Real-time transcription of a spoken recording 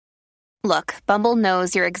Look, Bumble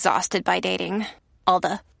knows you're exhausted by dating. All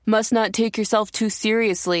the must not take yourself too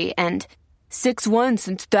seriously and 6'1"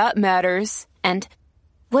 since that matters. And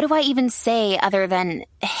what do I even say other than,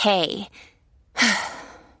 hey?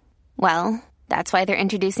 Well, that's why they're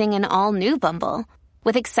introducing an all-new Bumble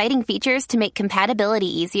with exciting features to make compatibility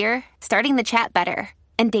easier, starting the chat better,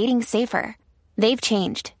 and dating safer. They've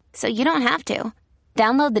changed, so you don't have to.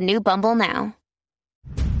 Download the new Bumble now.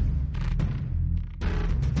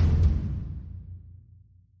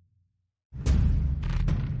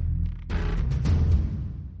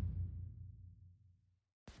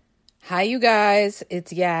 Hi, you guys.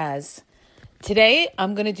 It's Yaz. Today,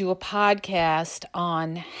 I'm going to do a podcast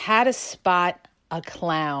on how to spot a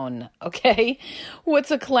clown, okay?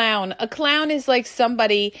 What's a clown? A clown is like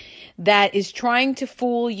somebody that is trying to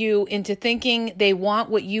fool you into thinking they want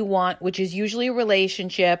what you want, which is usually a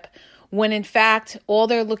relationship, when in fact, all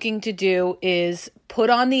they're looking to do is put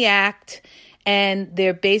on the act, and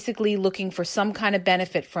they're basically looking for some kind of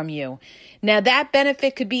benefit from you. Now, that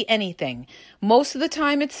benefit could be anything. Most of the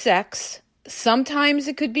time, it's sex. Sometimes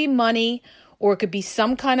it could be money, or it could be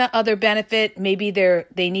some kind of other benefit. Maybe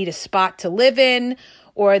they need a spot to live in,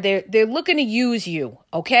 or they're looking to use you,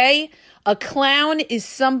 okay? A clown is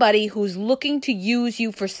somebody who's looking to use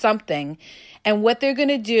you for something, and what they're going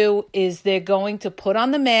to do is they're going to put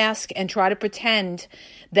on the mask and try to pretend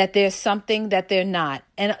that there's something that they're not.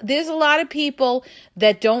 And there's a lot of people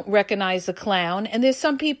that don't recognize the clown, and there's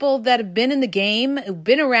some people that have been in the game, who've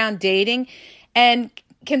been around dating, and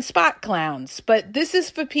can spot clowns. But this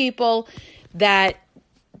is for people that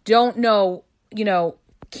don't know,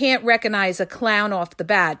 can't recognize a clown off the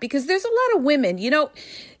bat, because there's a lot of women,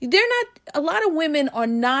 a lot of women are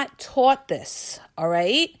not taught this, all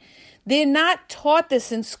right? They're not taught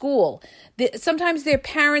this in school. Sometimes their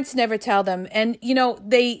parents never tell them, and,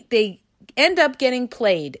 they end up getting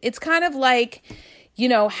played. It's kind of like,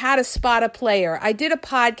 how to spot a player. I did a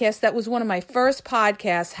podcast that was one of my first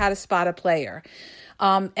podcasts, how to spot a player.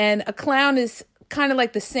 And a clown is kind of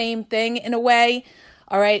like the same thing in a way,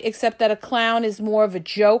 all right, except that a clown is more of a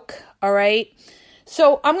joke, all right?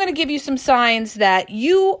 So I'm going to give you some signs that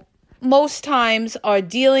you most times are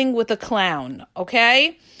dealing with a clown,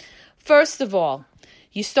 okay? First of all,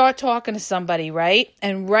 you start talking to somebody, right?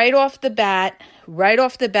 And right off the bat,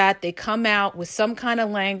 they come out with some kind of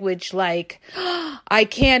language like, I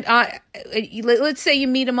can't, let's say you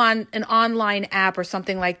meet them on an online app or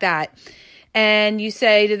something like that. And you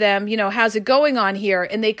say to them, how's it going on here?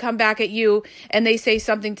 And they come back at you and they say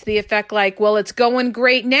something to the effect like, well, it's going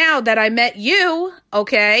great now that I met you,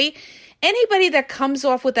 okay? Anybody that comes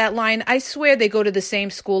off with that line, I swear they go to the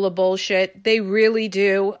same school of bullshit. They really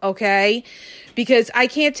do, okay? Because I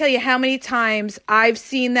can't tell you how many times I've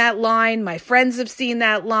seen that line. My friends have seen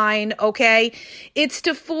that line, okay? It's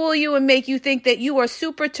to fool you and make you think that you are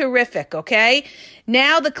super terrific, okay?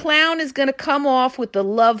 Now the clown is going to come off with the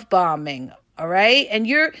love bombing. All right. And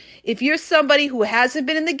if you're somebody who hasn't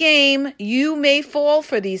been in the game, you may fall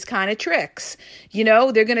for these kind of tricks.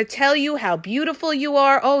 They're going to tell you how beautiful you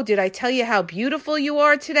are. Oh, did I tell you how beautiful you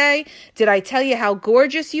are today? Did I tell you how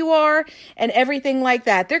gorgeous you are? And everything like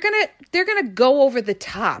that. They're going to go over the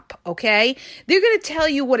top. Okay. They're going to tell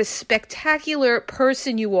you what a spectacular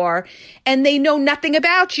person you are, and they know nothing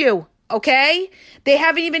about you. Okay? They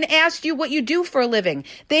haven't even asked you what you do for a living.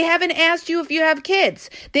 They haven't asked you if you have kids.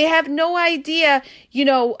 They have no idea,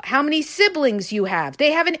 how many siblings you have.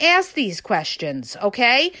 They haven't asked these questions,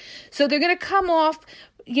 okay? So they're going to come off,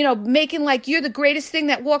 making like you're the greatest thing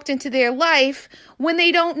that walked into their life when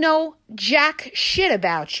they don't know jack shit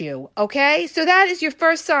about you, okay? So that is your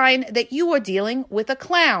first sign that you are dealing with a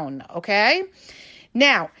clown, okay?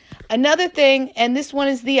 Now, another thing, and this one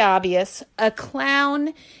is the obvious, a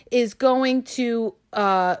clown is going to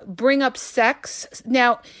bring up sex.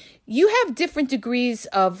 Now, you have different degrees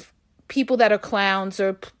of people that are clowns,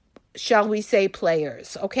 or shall we say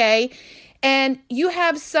players, okay? And you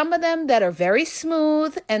have some of them that are very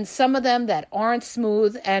smooth and some of them that aren't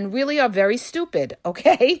smooth and really are very stupid,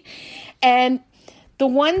 okay? And the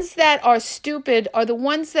ones that are stupid are the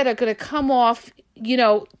ones that are going to come off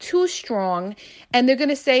too strong, and they're going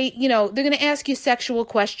to say, they're going to ask you sexual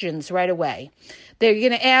questions right away. They're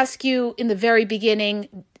going to ask you in the very beginning,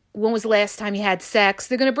 when was the last time you had sex?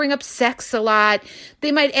 They're going to bring up sex a lot.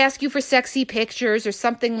 They might ask you for sexy pictures or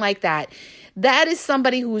something like that. That is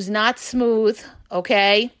somebody who's not smooth,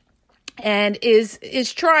 okay? And is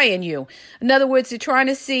trying you. In other words, they're trying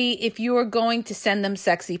to see if you are going to send them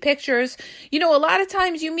sexy pictures. A lot of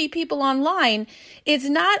times you meet people online, it's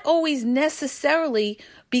not always necessarily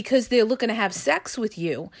because they're looking to have sex with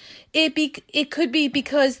you. It could be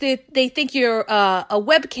because they think you're a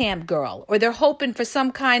webcam girl, or they're hoping for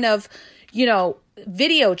some kind of,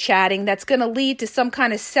 video chatting that's going to lead to some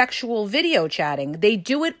kind of sexual video chatting. They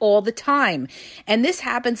do it all the time. And this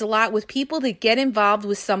happens a lot with people that get involved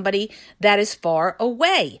with somebody that is far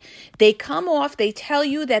away. They come off, they tell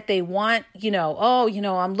you that they want,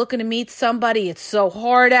 I'm looking to meet somebody. It's so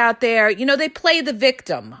hard out there. They play the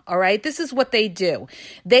victim. All right. This is what they do.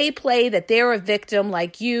 They play that they're a victim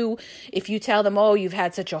like you. If you tell them, oh, you've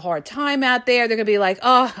had such a hard time out there, they're going to be like,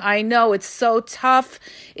 oh, I know, it's so tough.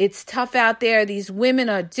 It's tough out there. These women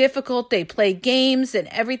are difficult. They play games and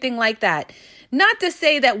everything like that. Not to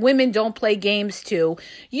say that women don't play games too.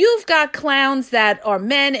 You've got clowns that are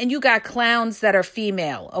men and you got clowns that are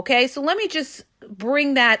female. Okay. So let me just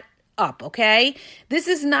bring that up. Okay. This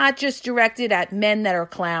is not just directed at men that are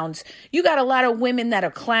clowns. You got a lot of women that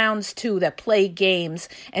are clowns too, that play games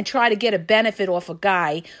and try to get a benefit off a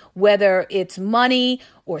guy, whether it's money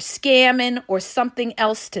or scamming or something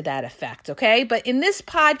else to that effect. Okay. But in this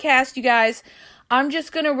podcast, you guys, I'm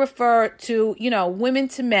just going to refer to, women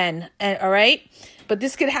to men. All right. But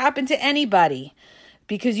this could happen to anybody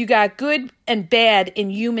because you got good and bad in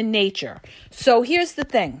human nature. So here's the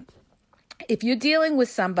thing. If you're dealing with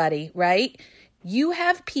somebody, right, you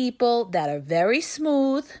have people that are very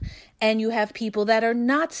smooth and you have people that are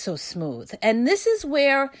not so smooth. And this is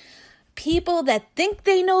where people that think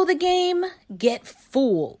they know the game get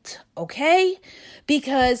fooled, okay?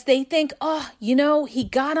 Because they think, he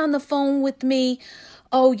got on the phone with me.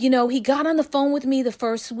 Oh, he got on the phone with me the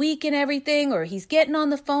first week and everything, or he's getting on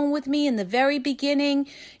the phone with me in the very beginning,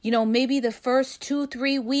 maybe the first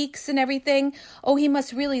 2-3 weeks and everything. Oh, he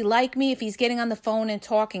must really like me if he's getting on the phone and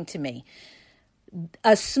talking to me.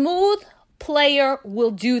 A smooth player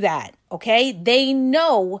will do that. Okay. They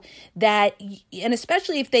know that, and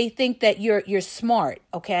especially if they think that you're smart.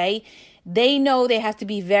 Okay. They know they have to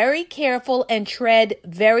be very careful and tread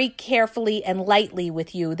very carefully and lightly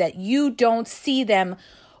with you, that you don't see them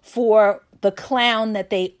for the clown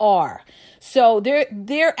that they are. So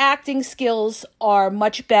their acting skills are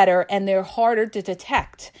much better and they're harder to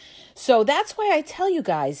detect. So that's why I tell you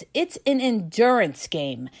guys, it's an endurance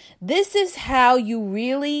game. This is how you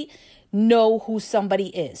really know who somebody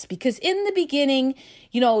is, because in the beginning,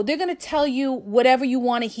 they're going to tell you whatever you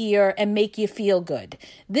want to hear and make you feel good.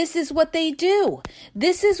 This is what they do.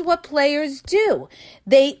 This is what players do.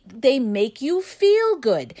 They make you feel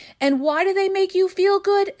good. And why do they make you feel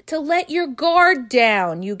good? To let your guard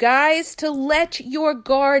down, you guys, to let your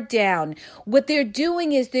guard down. What they're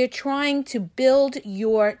doing is they're trying to build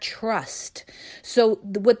your trust. So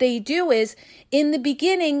what they do is, in the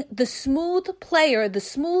beginning, the smooth player, the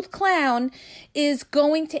smooth clown, is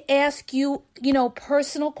going to ask you,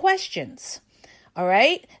 personal questions. All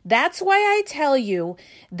right? That's why I tell you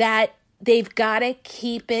that they've got to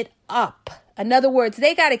keep it up. In other words,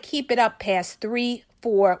 they got to keep it up past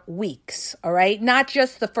 3-4 weeks. All right? Not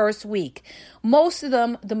just the first week. Most of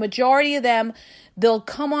them, the majority of them, they'll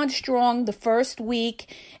come on strong the first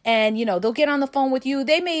week and, they'll get on the phone with you.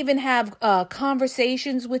 They may even have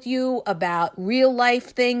conversations with you about real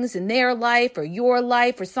life things in their life or your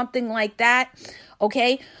life or something like that.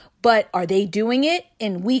 Okay. But are they doing it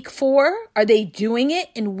in week 4? Are they doing it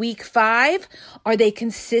in week 5? Are they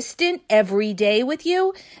consistent every day with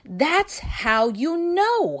you? That's how you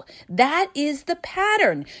know. That is the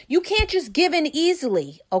pattern. You can't just give in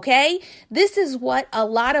easily, okay? This is what a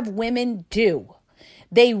lot of women do.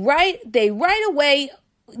 They right away,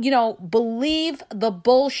 believe the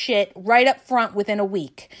bullshit right up front within a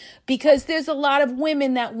week, because there's a lot of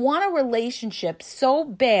women that want a relationship so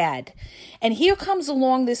bad. And here comes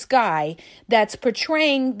along this guy that's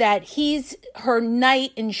portraying that he's her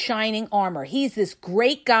knight in shining armor. He's this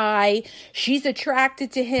great guy. She's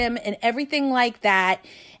attracted to him and everything like that.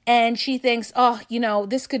 And she thinks,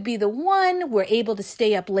 this could be the one. We're able to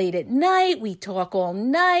stay up late at night. We talk all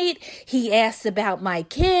night. He asks about my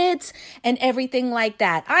kids and everything like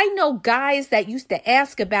that. I know guys that used to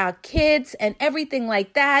ask about kids and everything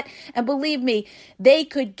like that. And believe me, they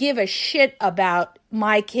could give a shit about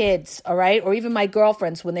my kids, all right? Or even my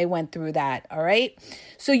girlfriends when they went through that, all right?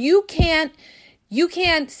 So you can't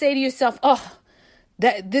say to yourself,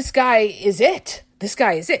 this guy is it. This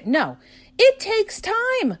guy is it. No. It takes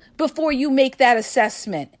time before you make that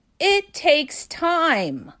assessment. It takes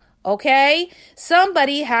time, okay?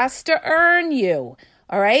 Somebody has to earn you,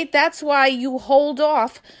 All right. That's why you hold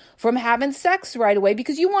off from having sex right away,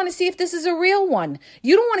 because you want to see if this is a real one.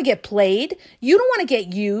 You don't want to get played. You don't want to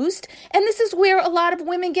get used. And this is where a lot of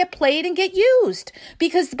women get played and get used,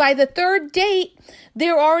 because by the third date,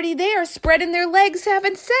 they're already there spreading their legs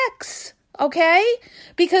having sex. Okay?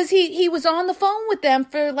 Because he was on the phone with them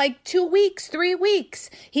for like 2 weeks, 3 weeks.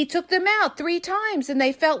 He took them out 3 times and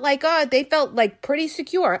they felt like pretty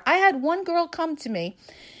secure. I had one girl come to me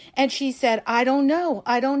and she said, I don't know.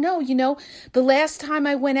 You know, the last time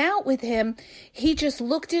I went out with him, he just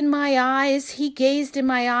looked in my eyes. He gazed in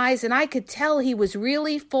my eyes and I could tell he was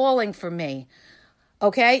really falling for me.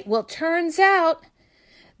 Okay? Well, turns out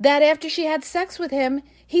that after she had sex with him,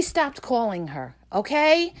 he stopped calling her.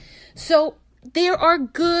 Okay? So there are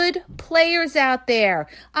good players out there.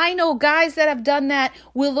 I know guys that have done that.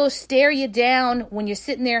 They'll stare you down when you're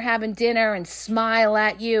sitting there having dinner and smile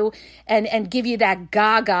at you and give you that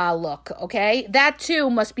gaga look, okay? That too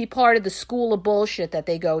must be part of the school of bullshit that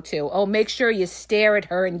they go to. Oh, make sure you stare at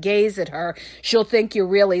her and gaze at her. She'll think you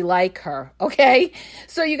really like her, okay?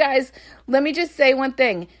 So you guys, let me just say one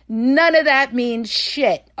thing. None of that means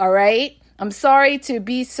shit, all right? I'm sorry to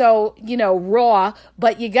be so, raw,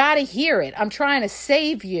 but you got to hear it. I'm trying to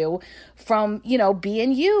save you from,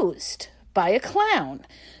 being used by a clown.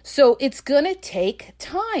 So it's going to take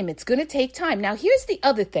time. Now, here's the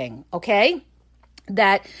other thing, okay,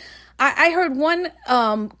 that I heard one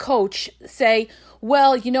coach say,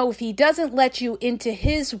 well, if he doesn't let you into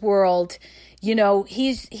his world,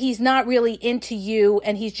 he's not really into you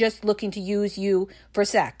and he's just looking to use you for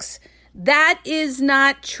sex. That is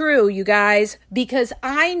not true, you guys, because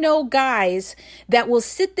I know guys that will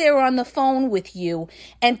sit there on the phone with you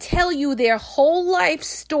and tell you their whole life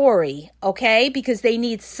story, okay? Because they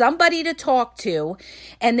need somebody to talk to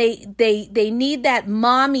and they need that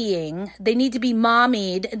mommying. They need to be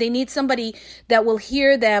mommied. They need somebody that will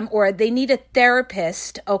hear them, or they need a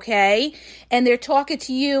therapist, okay? And they're talking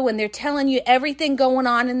to you and they're telling you everything going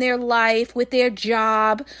on in their life, with their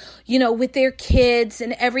job, with their kids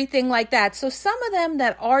and everything like that. So some of them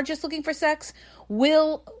that are just looking for sex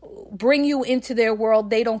will bring you into their world.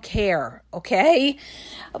 They don't care, okay?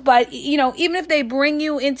 But, even if they bring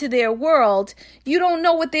you into their world, you don't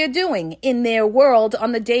know what they're doing in their world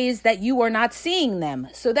on the days that you are not seeing them.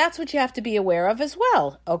 So that's what you have to be aware of as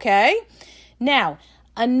well, okay? Now,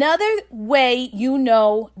 another way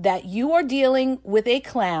that you are dealing with a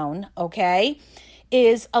clown, okay,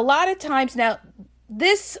 is a lot of times now,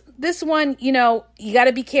 this one, you got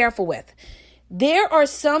to be careful with. There are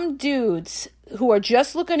some dudes who are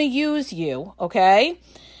just looking to use you, okay,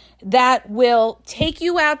 that will take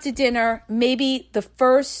you out to dinner maybe the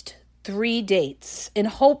first 3 dates in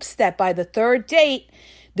hopes that by the third date,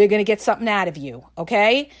 they're going to get something out of you,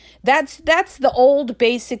 okay? That's the old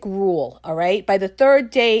basic rule, all right? By the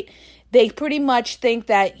third date, they pretty much think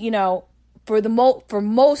that, for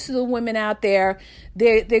most of the women out there,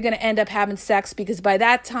 they're going to end up having sex, because by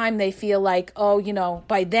that time they feel like,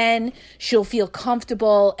 by then she'll feel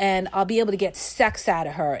comfortable and I'll be able to get sex out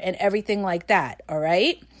of her and everything like that, all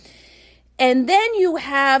right? And then you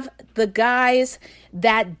have the guys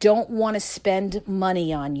that don't want to spend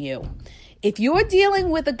money on you. If you're dealing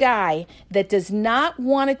with a guy that does not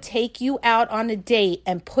want to take you out on a date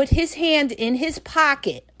and put his hand in his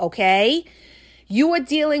pocket, okay, you are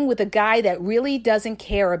dealing with a guy that really doesn't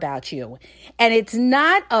care about you. And it's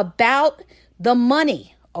not about the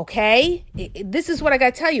money, okay? This is what I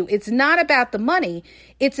got to tell you. It's not about the money.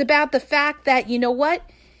 It's about the fact that,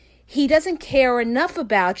 he doesn't care enough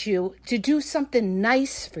about you to do something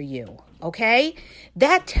nice for you, okay?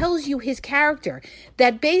 That tells you his character,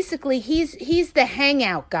 that basically he's the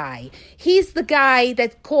hangout guy. He's the guy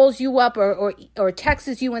that calls you up or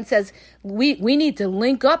texts you and says, we need to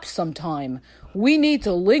link up sometime. We need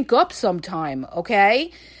to link up sometime, okay?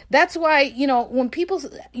 That's why, when people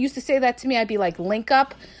used to say that to me, I'd be like, link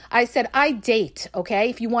up? I said, I date, okay?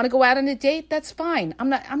 If you want to go out on a date, that's fine. I'm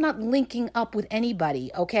not linking up with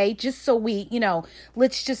anybody, okay? Just so we,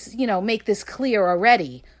 let's just, make this clear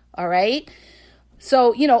already, all right?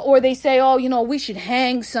 So, or they say, oh, we should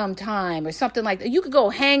hang sometime or something like that. You could go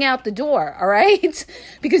hang out the door, all right?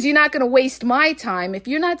 Because you're not going to waste my time. If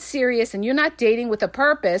you're not serious and you're not dating with a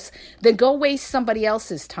purpose, then go waste somebody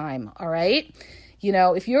else's time, all right?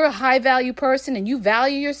 If you're a high value person and you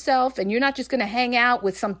value yourself and you're not just going to hang out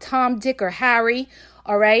with some Tom, Dick, or Harry,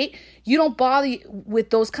 all right? You don't bother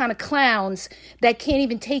with those kind of clowns that can't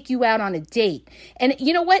even take you out on a date. And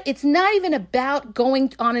you know what? It's not even about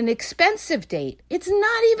going on an expensive date. It's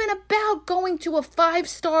not even about going to a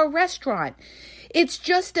 5-star restaurant. It's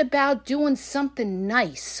just about doing something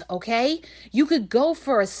nice, okay? You could go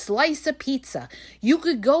for a slice of pizza. You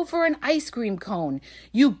could go for an ice cream cone.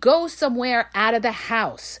 You go somewhere out of the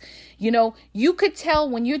house. You know, you could tell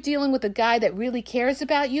when you're dealing with a guy that really cares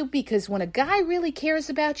about you, because when a guy really cares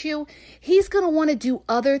about you, he's going to want to do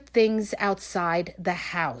other things outside the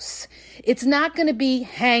house. It's not going to be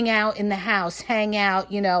hang out in the house, hang out,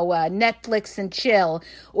 Netflix and chill,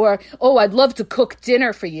 or, oh, I'd love to cook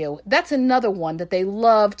dinner for you. That's another one that they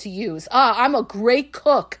love to use. I'm a great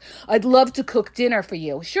cook. I'd love to cook dinner for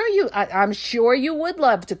you. I'm sure you would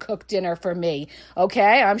love to cook dinner for me.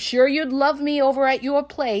 Okay. I'm sure you'd love me over at your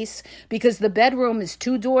place, because the bedroom is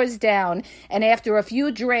 2 doors down, and after a few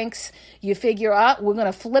drinks, you figure out we're going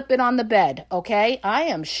to flip it on the bed, okay? I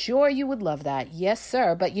am sure you would love that. Yes,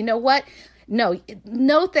 sir. But you know what? No,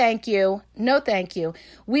 thank you. No, thank you.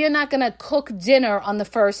 We are not going to cook dinner on the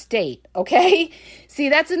first date, okay? See,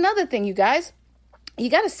 that's another thing, you guys. You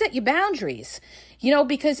got to set your boundaries.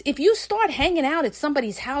 Because if you start hanging out at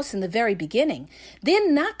somebody's house in the very beginning, they're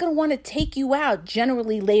not going to want to take you out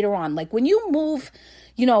generally later on. Like when you move,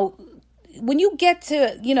 when you get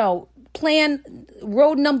to, plan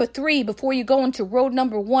road number 3 before you go into road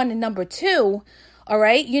number 1 and number 2, all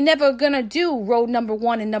right, you're never going to do road number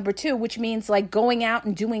 1 and number 2, which means like going out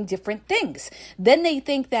and doing different things. Then they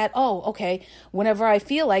think that, oh, okay, whenever I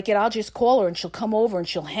feel like it, I'll just call her and she'll come over and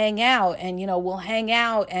she'll hang out and, we'll hang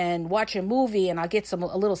out and watch a movie and I'll get a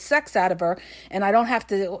little sex out of her and I don't have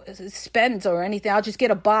to spend or anything. I'll just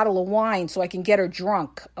get a bottle of wine so I can get her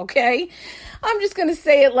drunk, okay? I'm just going to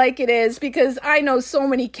say it like it is because I know so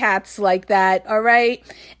many cats like that, all right?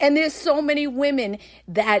 And there's so many women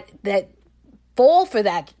that fall for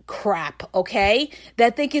that crap, okay?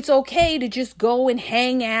 That think it's okay to just go and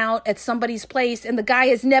hang out at somebody's place and the guy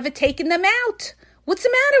has never taken them out. What's the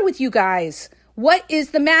matter with you guys? What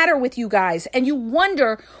is the matter with you guys? And you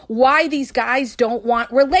wonder why these guys don't want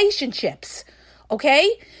relationships,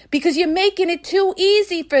 okay? Because you're making it too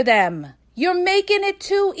easy for them. You're making it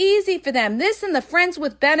too easy for them. This and the friends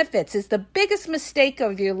with benefits is the biggest mistake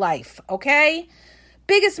of your life, okay?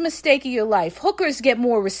 Biggest mistake of your life. Hookers get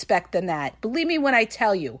more respect than that. Believe me when I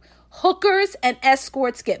tell you. Hookers and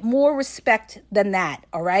escorts get more respect than that,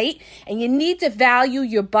 all right? And you need to value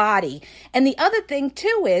your body. And the other thing,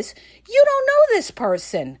 too, is you don't know this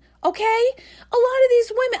person, okay? A lot of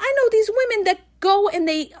these women, I know these women that go and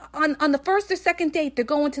they, on the first or second date, they're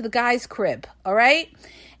going to the guy's crib, all right?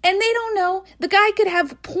 And they don't know. The guy could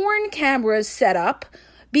have porn cameras set up,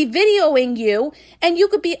 be videoing you, and you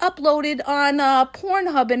could be uploaded on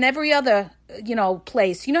Pornhub and every other,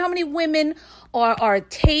 place. You know how many women are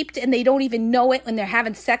taped and they don't even know it when they're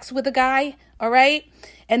having sex with a guy, all right?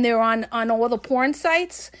 And they're on all the porn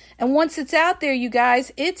sites. And once it's out there, you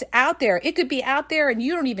guys, it's out there. It could be out there and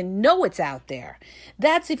you don't even know it's out there.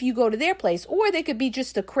 That's if you go to their place. Or they could be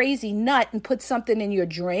just a crazy nut and put something in your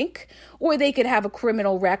drink. Or they could have a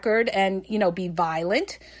criminal record and, be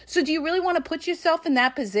violent. So do you really want to put yourself in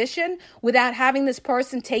that position without having this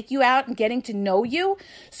person take you out and getting to know you?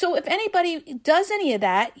 So if anybody does any of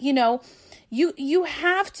that, you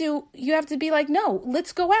have to be like, no,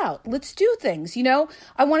 let's go out. Let's do things.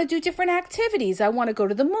 I want to do different activities. I want to go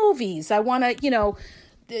to the movies. I want to,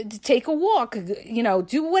 take a walk,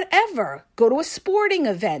 do whatever. Go to a sporting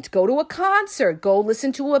event, go to a concert, go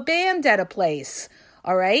listen to a band at a place.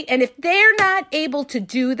 All right. And if they're not able to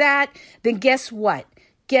do that, then guess what?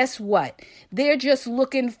 They're just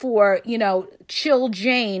looking for, chill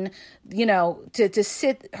Jane, to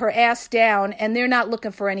sit her ass down, and they're not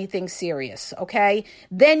looking for anything serious, okay?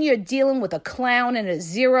 Then you're dealing with a clown and a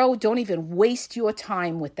zero. Don't even waste your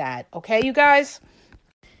time with that, okay, you guys?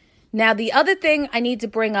 Now, the other thing I need to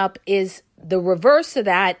bring up is the reverse of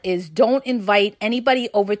that is don't invite anybody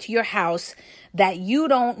over to your house that you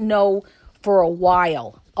don't know for a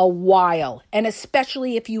while. And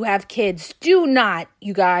especially if you have kids, do not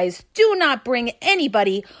bring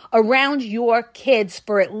anybody around your kids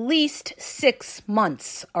for at least 6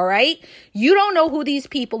 months, all right? You don't know who these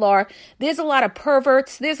people are. There's a lot of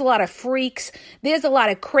perverts. There's a lot of freaks. There's a lot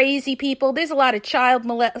of crazy people. There's a lot of child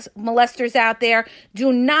molesters out there.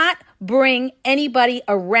 Do not bring anybody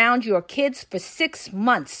around your kids for 6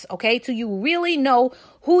 months, okay? Till you really know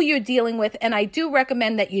who you're dealing with. And I do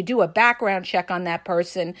recommend that you do a background check on that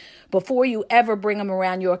person before you ever bring them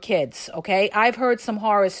around your kids, okay? I've heard some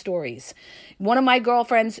horror stories. One of my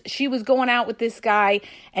girlfriends, she was going out with this guy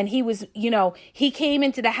and he was, he came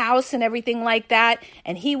into the house and everything like that.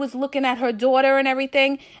 And he was looking at her daughter and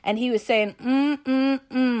everything. And he was saying,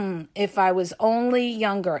 if I was only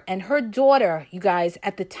younger. And her daughter, you guys,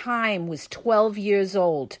 at the time was 12 years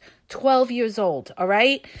old. 12 years old, all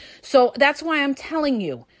right? So that's why I'm telling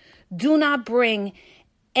you, do not bring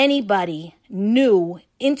anybody new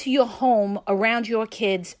into your home around your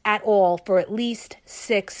kids at all for at least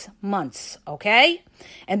 6 months, okay?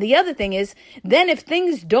 And the other thing is, then if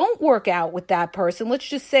things don't work out with that person, let's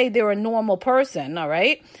just say they're a normal person, all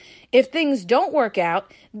right? If things don't work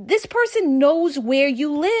out, this person knows where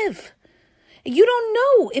you live. You don't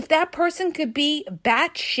know if that person could be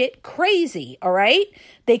batshit crazy, all right?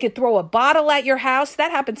 They could throw a bottle at your house.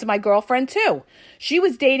 That happened to my girlfriend too. She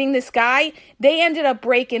was dating this guy. They ended up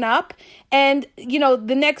breaking up. And,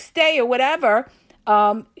 the next day or whatever,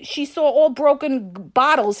 she saw all broken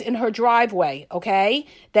bottles in her driveway, okay?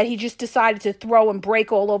 That he just decided to throw and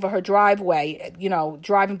break all over her driveway,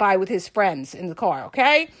 driving by with his friends in the car,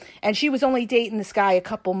 okay? And she was only dating this guy a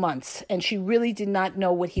couple months, and she really did not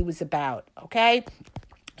know what he was about, okay?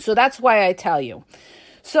 So that's why I tell you.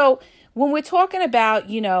 So when we're talking about,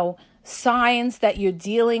 signs that you're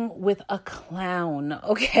dealing with a clown,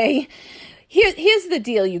 okay? Here's the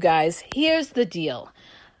deal, you guys. Here's the deal.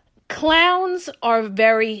 Clowns are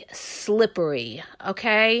very slippery,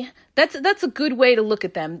 okay? That's a good way to look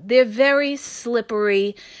at them. They're very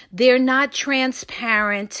slippery. They're not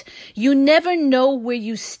transparent. You never know where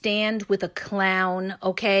you stand with a clown,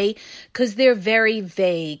 okay? Because they're very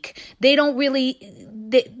vague. They don't really...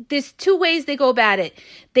 There's two ways they go about it.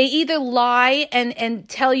 They either lie and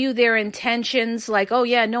tell you their intentions, like, oh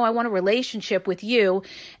yeah, no, I want a relationship with you.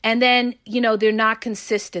 And then, they're not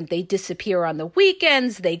consistent. They disappear on the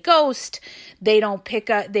weekends. They ghost. They don't pick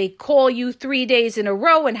up. They call you 3 days in a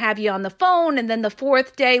row and have you on the phone. And then the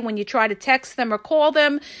fourth day, when you try to text them or call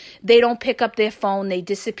them, they don't pick up their phone. They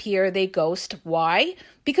disappear. They ghost. Why?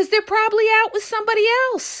 Because they're probably out with somebody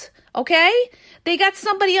else. Okay? They got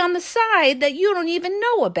somebody on the side that you don't even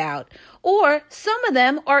know about. Or some of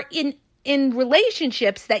them are in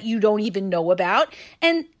relationships that you don't even know about.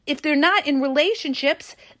 And if they're not in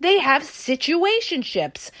relationships, they have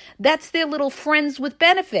situationships. That's their little friends with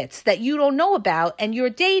benefits that you don't know about and you're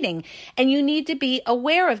dating. And you need to be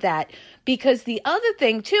aware of that. Because the other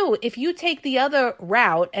thing too, if you take the other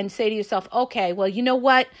route and say to yourself, okay, well, you know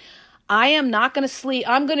what? I am not going to sleep.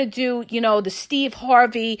 I'm going to do, the Steve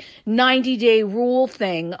Harvey 90-day rule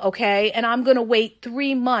thing, okay? And I'm going to wait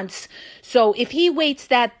 3 months. So if he waits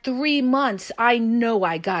that 3 months, I know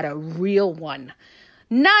I got a real one.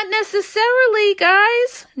 Not necessarily,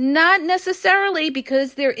 guys. Not necessarily,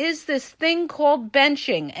 because there is this thing called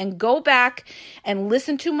benching. And go back and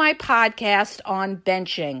listen to my podcast on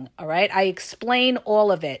benching, all right? I explain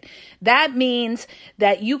all of it. That means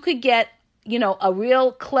that you could get a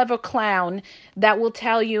real clever clown that will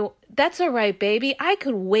tell you, that's all right, baby. I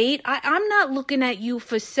could wait. I'm not looking at you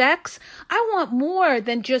for sex. I want more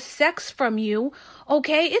than just sex from you.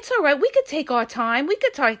 Okay, it's all right. We could take our time. We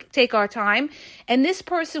could take our time. And this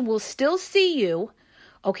person will still see you.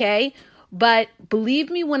 Okay, but believe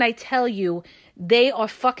me when I tell you, they are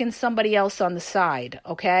fucking somebody else on the side.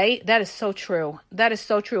 Okay, that is so true. That is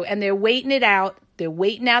so true. And they're waiting it out. They're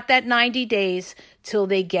waiting out that 90 days till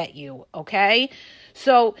they get you, okay?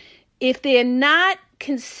 So if they're not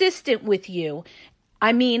consistent with you,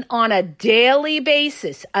 I mean on a daily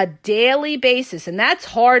basis, and that's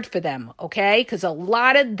hard for them, okay? Because a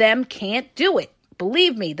lot of them can't do it.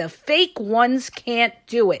 Believe me, the fake ones can't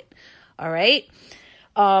do it, all right?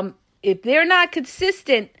 If they're not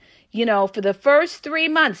consistent, for the first 3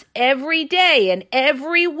 months, every day and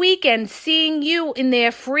every weekend, seeing you in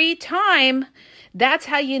their free time, that's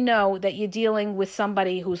how you know that you're dealing with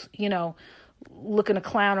somebody who's, looking to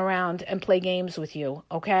clown around and play games with you,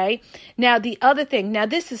 okay? Now, the other thing,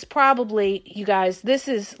 this is probably, you guys, this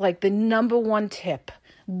is like the number one tip.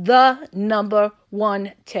 The number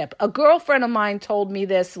one tip. A girlfriend of mine told me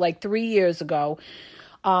this like 3 years ago.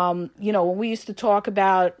 When we used to talk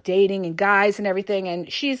about dating and guys and everything,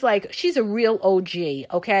 and she's a real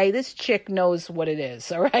OG, okay? This chick knows what it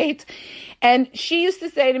is, all right? And she used to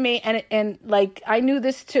say to me, and I knew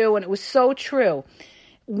this too, and it was so true.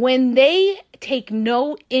 When they take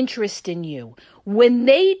no interest in you, when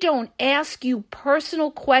they don't ask you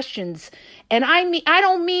personal questions, and I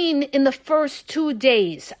don't mean in the first 2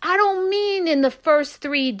 days. I don't mean in the first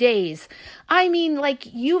 3 days. I mean like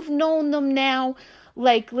you've known them now.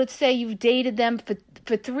 Like, let's say you've dated them for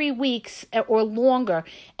 3 weeks or longer,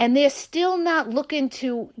 and they're still not looking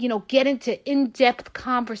to, get into in-depth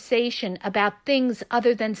conversation about things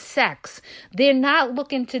other than sex. They're not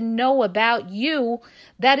looking to know about you.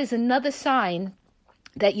 That is another sign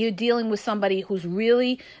that you're dealing with somebody who's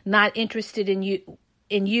really not interested in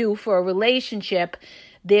you for a relationship.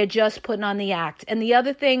 They're just putting on the act. And the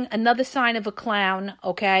other thing, another sign of a clown,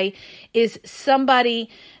 okay, is somebody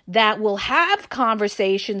that will have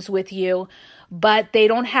conversations with you, but they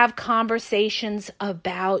don't have conversations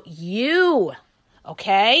about you.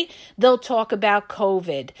 Okay, they'll talk about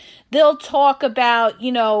COVID. They'll talk about,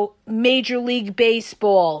 Major League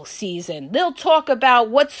Baseball season. They'll talk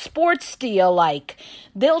about what sports do you like.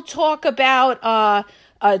 They'll talk about a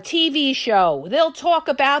TV show. They'll talk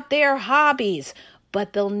about their hobbies,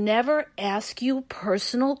 but they'll never ask you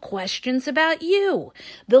personal questions about you.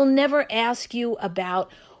 They'll never ask you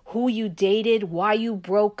about who you dated, why you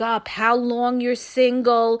broke up, how long you're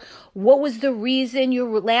single, what was the reason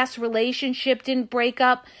your last relationship didn't break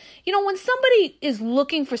up. When somebody is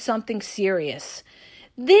looking for something serious,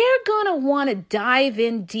 they're going to want to dive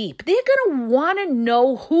in deep. They're going to want to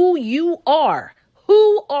know who you are.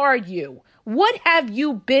 Who are you? What have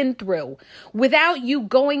you been through without you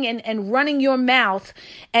going and running your mouth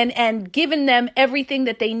and giving them everything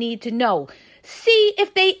that they need to know? See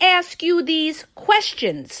if they ask you these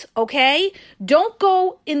questions, okay? Don't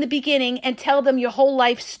go in the beginning and tell them your whole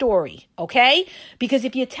life story, okay? Because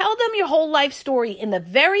if you tell them your whole life story in the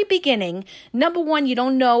very beginning, number one, you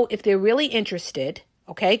don't know if they're really interested,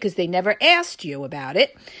 okay? Because they never asked you about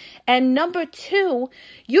it. And number two,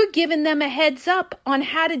 you're giving them a heads up on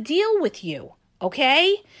how to deal with you,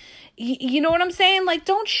 okay? You know what I'm saying? Like,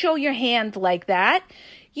 don't show your hand like that.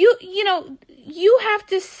 You have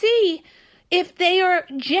to see if they are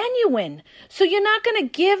genuine. So you're not going to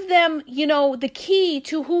give them, the key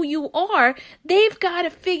to who you are. They've got to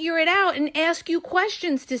figure it out and ask you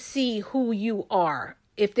questions to see who you are,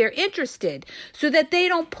 if they're interested, so that they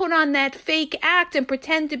don't put on that fake act and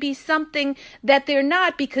pretend to be something that they're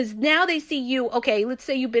not, because now they see you. Okay, let's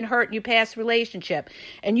say you've been hurt in your past relationship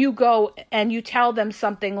and you go and you tell them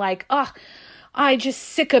something like, I just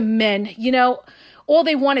sick of men, all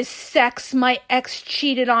they want is sex. My ex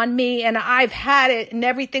cheated on me and I've had it and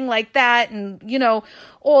everything like that. And,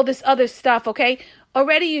 all this other stuff. Okay.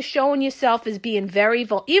 Already you're showing yourself as being very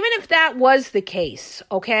vulnerable. Even if that was the case.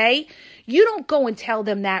 Okay. You don't go and tell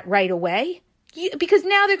them that right away. Because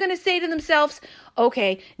now they're going to say to themselves,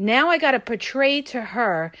 okay, now I got to portray to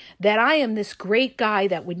her that I am this great guy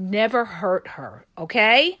that would never hurt her.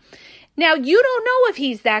 Okay. Now, you don't know if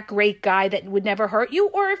he's that great guy that would never hurt you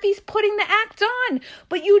or if he's putting the act on,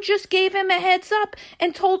 but you just gave him a heads up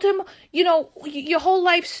and told him, your whole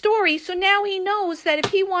life story. So now he knows that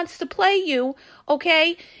if he wants to play you,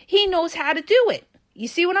 okay, he knows how to do it. You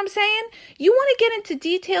see what I'm saying? You want to get into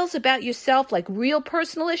details about yourself, like real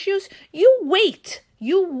personal issues? You wait,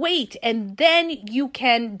 and then you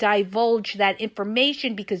can divulge that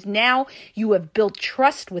information because now you have built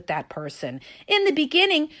trust with that person. In the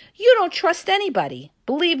beginning, you don't trust anybody.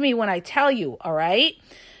 Believe me when I tell you, all right?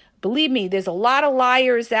 Believe me, there's a lot of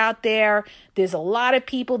liars out there. There's a lot of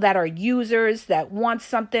people that are users that want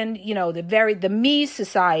something, the me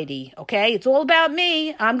society, okay? It's all about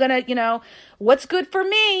me. I'm going to, what's good for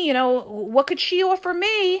me? What could she offer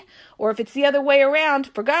me? Or if it's the other way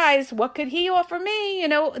around for guys, what could he offer me?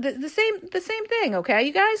 The same thing, okay,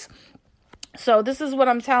 you guys? So this is what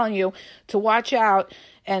I'm telling you to watch out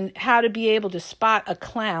and how to be able to spot a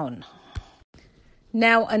clown.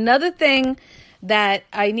 Now, another thing that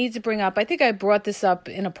I need to bring up, I think I brought this up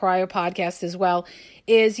in a prior podcast as well,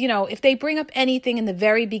 is, if they bring up anything in the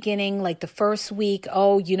very beginning, like the first week,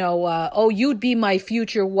 you'd be my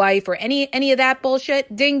future wife or any of that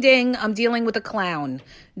bullshit, ding, ding, I'm dealing with a clown.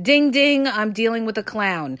 Ding, ding, I'm dealing with a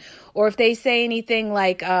clown. Or if they say anything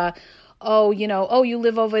like, you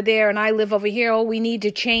live over there and I live over here. Oh, we need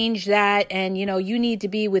to change that. And, you need to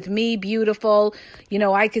be with me, beautiful.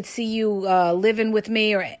 I could see you living with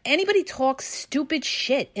me. Or anybody talks stupid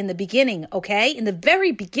shit in the beginning, okay? In the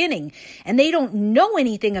very beginning. And they don't know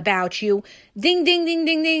anything about you. Ding, ding, ding,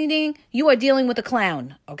 ding, ding, ding. You are dealing with a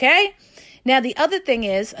clown, okay? Now, the other thing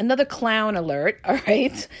is, another clown alert, all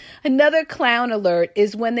right? Another clown alert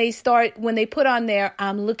is when they put on there,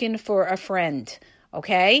 I'm looking for a friend,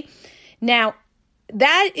 okay? Now,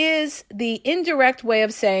 that is the indirect way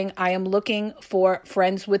of saying I am looking for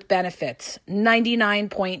friends with benefits,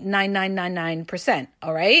 99.9999%,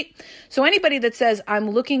 all right? So anybody that says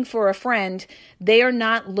I'm looking for a friend, they are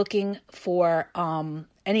not looking for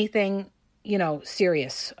anything,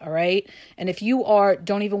 serious, all right? And if you are,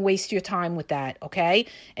 don't even waste your time with that, okay?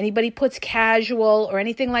 Anybody puts casual or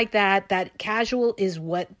anything like that, that casual is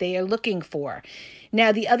what they are looking for.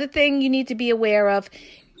 Now, the other thing you need to be aware of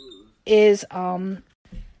is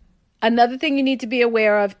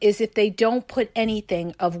if they don't put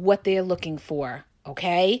anything of what they're looking for,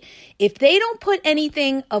 okay? If they don't put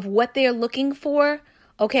anything of what they're looking for,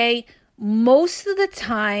 okay, most of the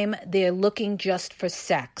time they're looking just for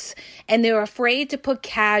sex, and they're afraid to put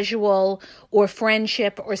casual or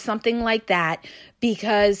friendship or something like that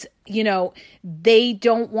because, they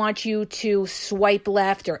don't want you to swipe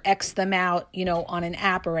left or X them out, on an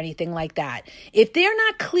app or anything like that. If they're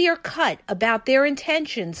not clear cut about their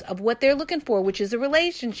intentions of what they're looking for, which is a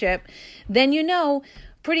relationship, then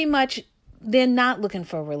pretty much they're not looking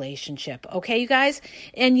for a relationship. Okay, you guys?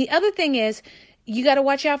 And the other thing is, you got to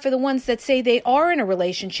watch out for the ones that say they are in a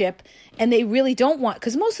relationship and they really don't want,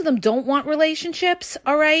 because most of them don't want relationships,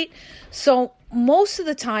 all right? So most of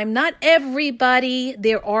the time, not everybody,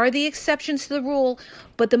 there are the exceptions to the rule,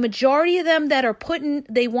 but the majority of them that are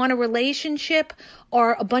they want a relationship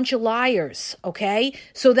are a bunch of liars, okay?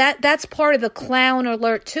 So that's part of the clown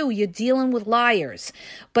alert too. You're dealing with liars,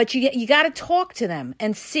 but you got to talk to them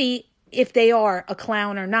and see if they are a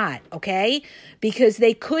clown or not, okay? Because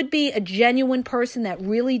they could be a genuine person that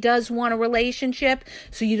really does want a relationship.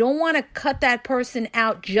 So you don't want to cut that person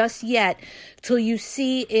out just yet till you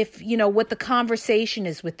see if, what the conversation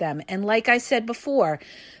is with them. And like I said before,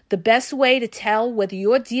 the best way to tell whether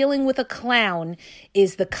you're dealing with a clown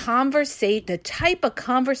is the type of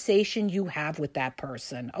conversation you have with that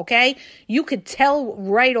person, okay? You could tell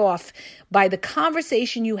right off by the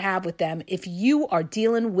conversation you have with them if you are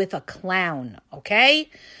dealing with a clown, okay?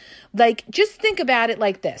 Like, just think about it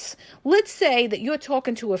like this. Let's say that you're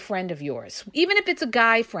talking to a friend of yours, even if it's a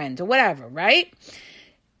guy friend or whatever, right?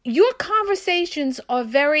 Your conversations are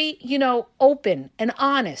very, open and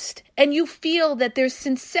honest, and you feel that there's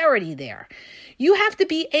sincerity there. You have to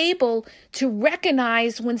be able to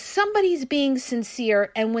recognize when somebody's being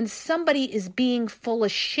sincere and when somebody is being full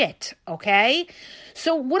of shit, okay?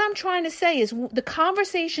 So what I'm trying to say is the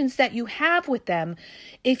conversations that you have with them,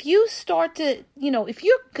 if you start to, if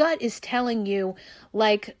your gut is telling you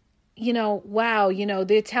like, wow,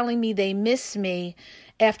 they're telling me they miss me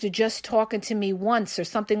after just talking to me once or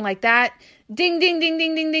something like that, ding, ding, ding,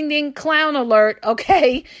 ding, ding, ding, ding, clown alert,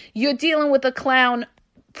 okay? You're dealing with a clown,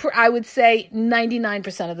 I would say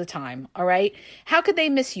 99% of the time, all right? How could they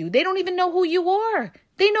miss you? They don't even know who you are.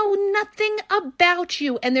 They know nothing about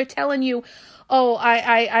you, and they're telling you, oh,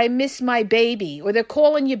 I miss my baby, or they're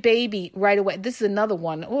calling you baby right away. This is another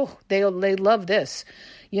one. Oh, they love this.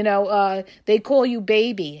 They call you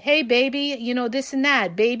baby. Hey, baby, this and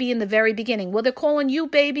that. Baby in the very beginning. Well, they're calling you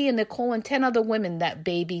baby, and they're calling 10 other women that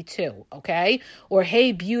baby too, okay? Or,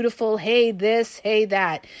 hey, beautiful, hey, this, hey,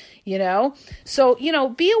 that, So,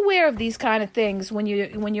 be aware of these kind of things when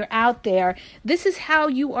you're out there. This is how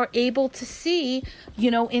you are able to see,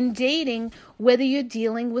 in dating, whether you're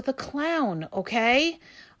dealing with a clown, okay?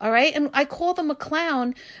 All right. And I call them a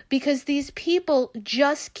clown because these people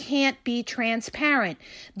just can't be transparent.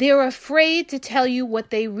 They're afraid to tell you what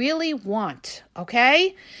they really want.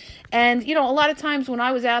 Okay. And, a lot of times when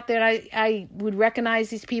I was out there, I would recognize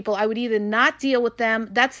these people. I would either not deal with them.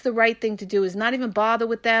 That's the right thing to do, is not even bother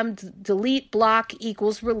with them. Delete, block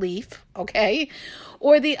equals relief. Okay.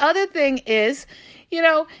 Or the other thing is,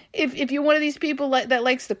 if you're one of these people that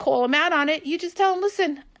likes to call them out on it, you just tell them,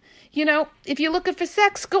 listen, if you're looking for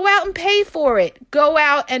sex, go out and pay for it. Go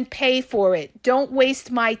out and pay for it. Don't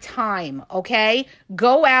waste my time, okay?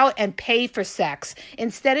 Go out and pay for sex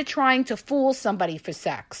instead of trying to fool somebody for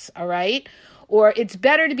sex, all right? Or it's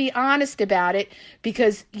better to be honest about it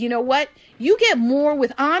because you know what? You get more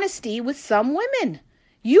with honesty with some women.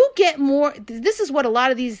 You get more. This is what a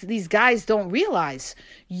lot of these guys don't realize.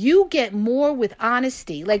 You get more with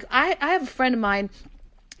honesty. Like I have a friend of mine.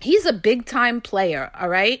 He's a big time player, all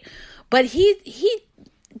right? But he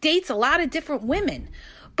dates a lot of different women.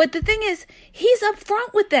 But the thing is, he's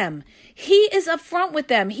upfront with them. He is upfront with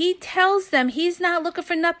them. He tells them he's not looking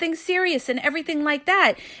for nothing serious and everything like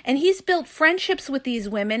that. And he's built friendships with these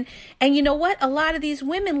women. And you know what? A lot of these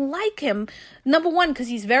women like him. Number one, because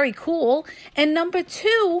he's very cool. And number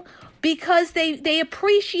two, because they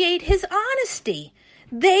appreciate his honesty.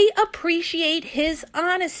 They appreciate his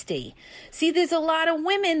honesty. See, there's a lot of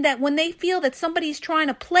women that when they feel that somebody's trying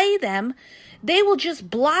to play them, they will just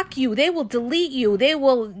block you. They will delete you. They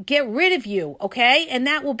will get rid of you, okay? And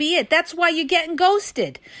that will be it. That's why you're getting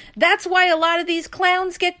ghosted. That's why a lot of these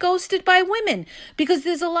clowns get ghosted by women, because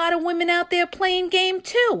there's a lot of women out there playing game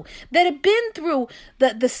too that have been through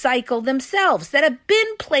the cycle themselves, that have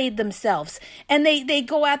been played themselves. And they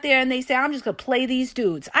go out there and they say, I'm just going to play these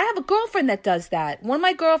dudes. I have a girlfriend that does that. One of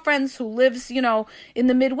my girlfriends who lives, in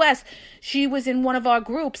the Midwest, she was in one of our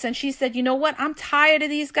groups and she said, you know what? I'm tired of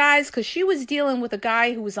these guys, because she was dealing with a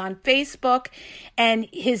guy who was on Facebook and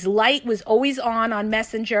his light was always on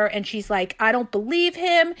Messenger. And she's like, I don't believe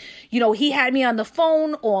him. He had me on the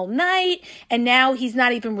phone all night and now he's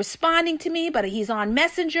not even responding to me, but he's on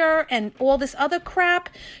Messenger and all this other crap.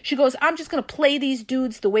 She goes, I'm just going to play these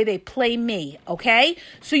dudes the way they play me. Okay.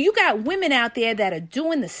 So you got women out there that are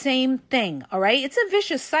doing the same thing. All right. It's a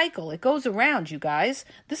vicious cycle. It goes around, you guys.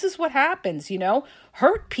 This is what happens,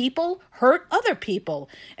 hurt people, hurt other people.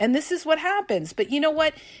 And this is what happens. But you know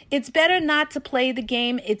what? It's better not to play the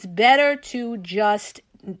game. It's better to just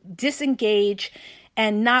disengage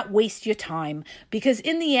and not waste your time, because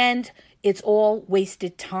in the end, it's all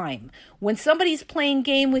wasted time. When somebody's playing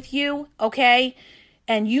game with you, okay,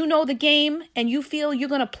 and you know the game and you feel you're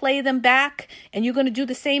going to play them back and you're going to do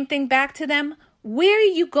the same thing back to them, where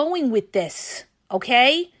are you going with this?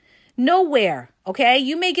 Okay? Nowhere. Okay?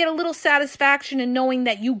 You may get a little satisfaction in knowing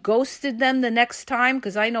that you ghosted them the next time,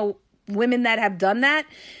 because I know women that have done that,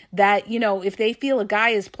 if they feel a guy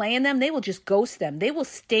is playing them, they will just ghost them. They will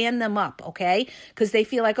stand them up, okay? Because they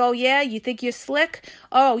feel like, oh, yeah, you think you're slick?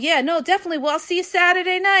 Oh, yeah, no, definitely. Well, I'll see you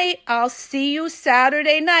Saturday night. I'll see you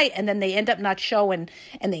Saturday night. And then they end up not showing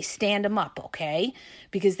and they stand them up, okay?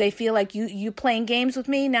 Because they feel like you playing games with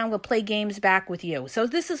me, now I'm going to play games back with you. So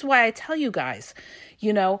this is why I tell you guys,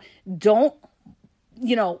 don't,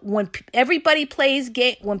 when everybody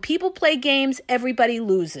when people play games, everybody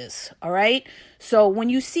loses. All right. So when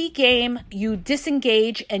you see game, you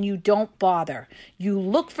disengage and you don't bother. You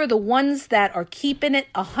look for the ones that are keeping it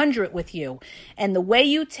 100 with you. And the way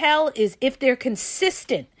you tell is if they're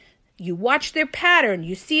consistent. You watch their pattern.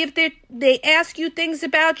 You see if they ask you things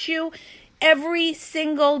about you every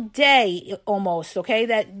single day almost. Okay.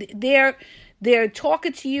 That they're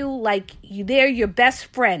talking to you like they're your best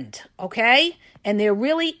friend. Okay. And they're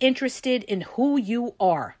really interested in who you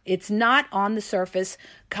are. It's not on the surface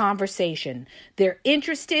conversation. They're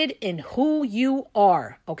interested in who you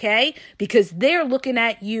are, okay? Because they're looking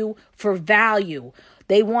at you for value.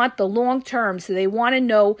 They want the long term, so they want to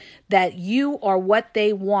know that you are what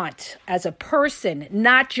they want as a person,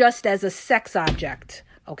 not just as a sex object,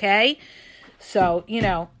 okay? So,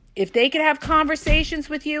 if they could have conversations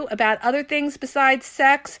with you about other things besides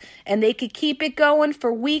sex and they could keep it going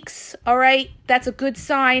for weeks, all right, that's a good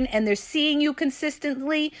sign. And they're seeing you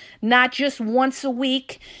consistently, not just once a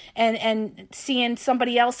week and seeing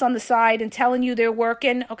somebody else on the side and telling you they're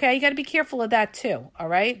working. Okay, you got to be careful of that too, all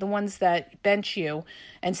right? The ones that bench you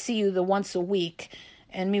and see you the once a week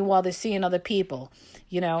and meanwhile they're seeing other people.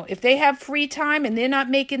 If they have free time and they're not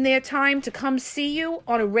making their time to come see you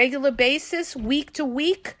on a regular basis, week to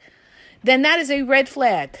week, then that is a red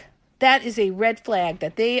flag. That is a red flag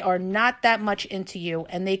that they are not that much into you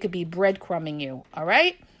and they could be breadcrumbing you. All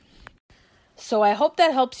right? So I hope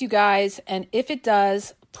that helps you guys. And if it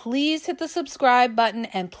does, please hit the subscribe button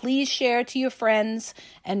and please share to your friends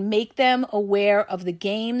and make them aware of the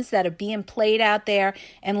games that are being played out there.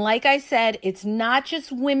 And like I said, it's not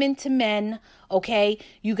just women to men, okay?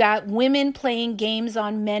 You got women playing games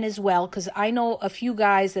on men as well, because I know a few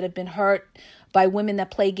guys that have been hurt by women that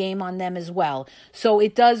play game on them as well. So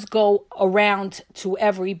it does go around to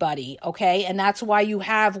everybody, okay? And that's why you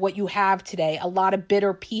have what you have today, a lot of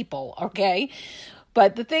bitter people, okay?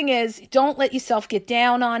 But the thing is, don't let yourself get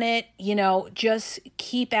down on it, just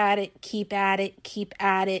keep at it,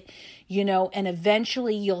 and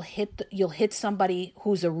eventually you'll hit somebody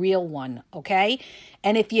who's a real one, okay?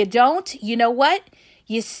 And if you don't, you know what?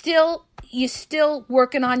 You're still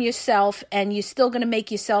working on yourself and you're still going to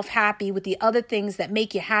make yourself happy with the other things that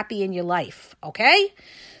make you happy in your life, okay?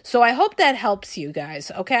 So I hope that helps you guys,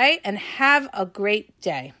 okay? And have a great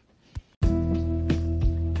day.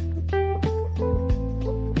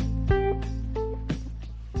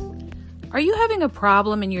 Are you having a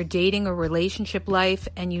problem in your dating or relationship life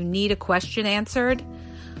and you need a question answered?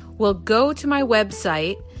 Well, go to my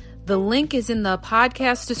website. The link is in the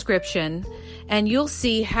podcast description, and you'll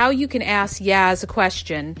see how you can ask Yaz a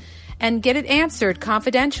question and get it answered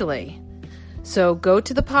confidentially. So go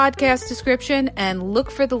to the podcast description and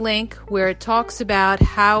look for the link where it talks about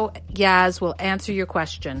how Yaz will answer your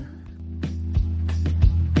question.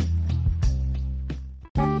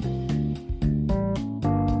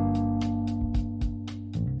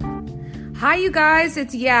 Hi, you guys,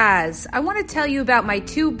 it's Yaz. I want to tell you about my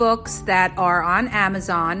 2 books that are on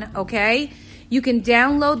Amazon, okay? You can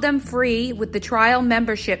download them free with the trial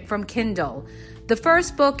membership from Kindle. The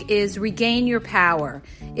first book is Regain Your Power.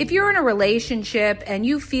 If you're in a relationship and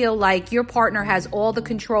you feel like your partner has all the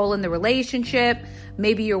control in the relationship,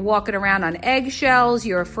 maybe you're walking around on eggshells,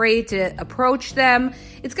 you're afraid to approach them,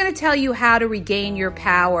 it's going to tell you how to regain your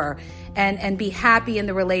power. and be happy in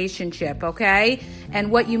the relationship, okay?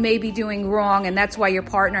 And what you may be doing wrong, and that's why your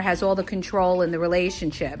partner has all the control in the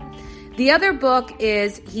relationship. The other book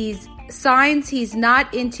is Signs He's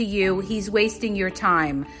Not Into You, He's Wasting Your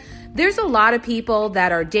Time. There's a lot of people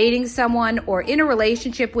that are dating someone or in a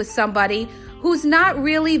relationship with somebody who's not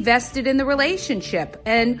really vested in the relationship.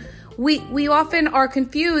 And we often are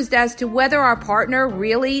confused as to whether our partner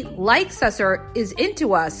really likes us or is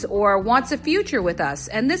into us or wants a future with us.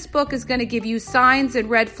 And this book is going to give you signs and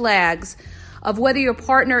red flags of whether your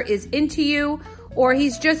partner is into you or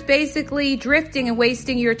he's just basically drifting and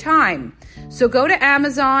wasting your time. So go to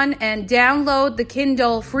Amazon and download the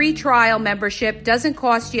Kindle free trial membership. Doesn't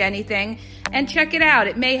cost you anything. And check it out.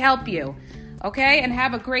 It may help you. Okay? And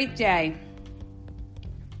have a great day.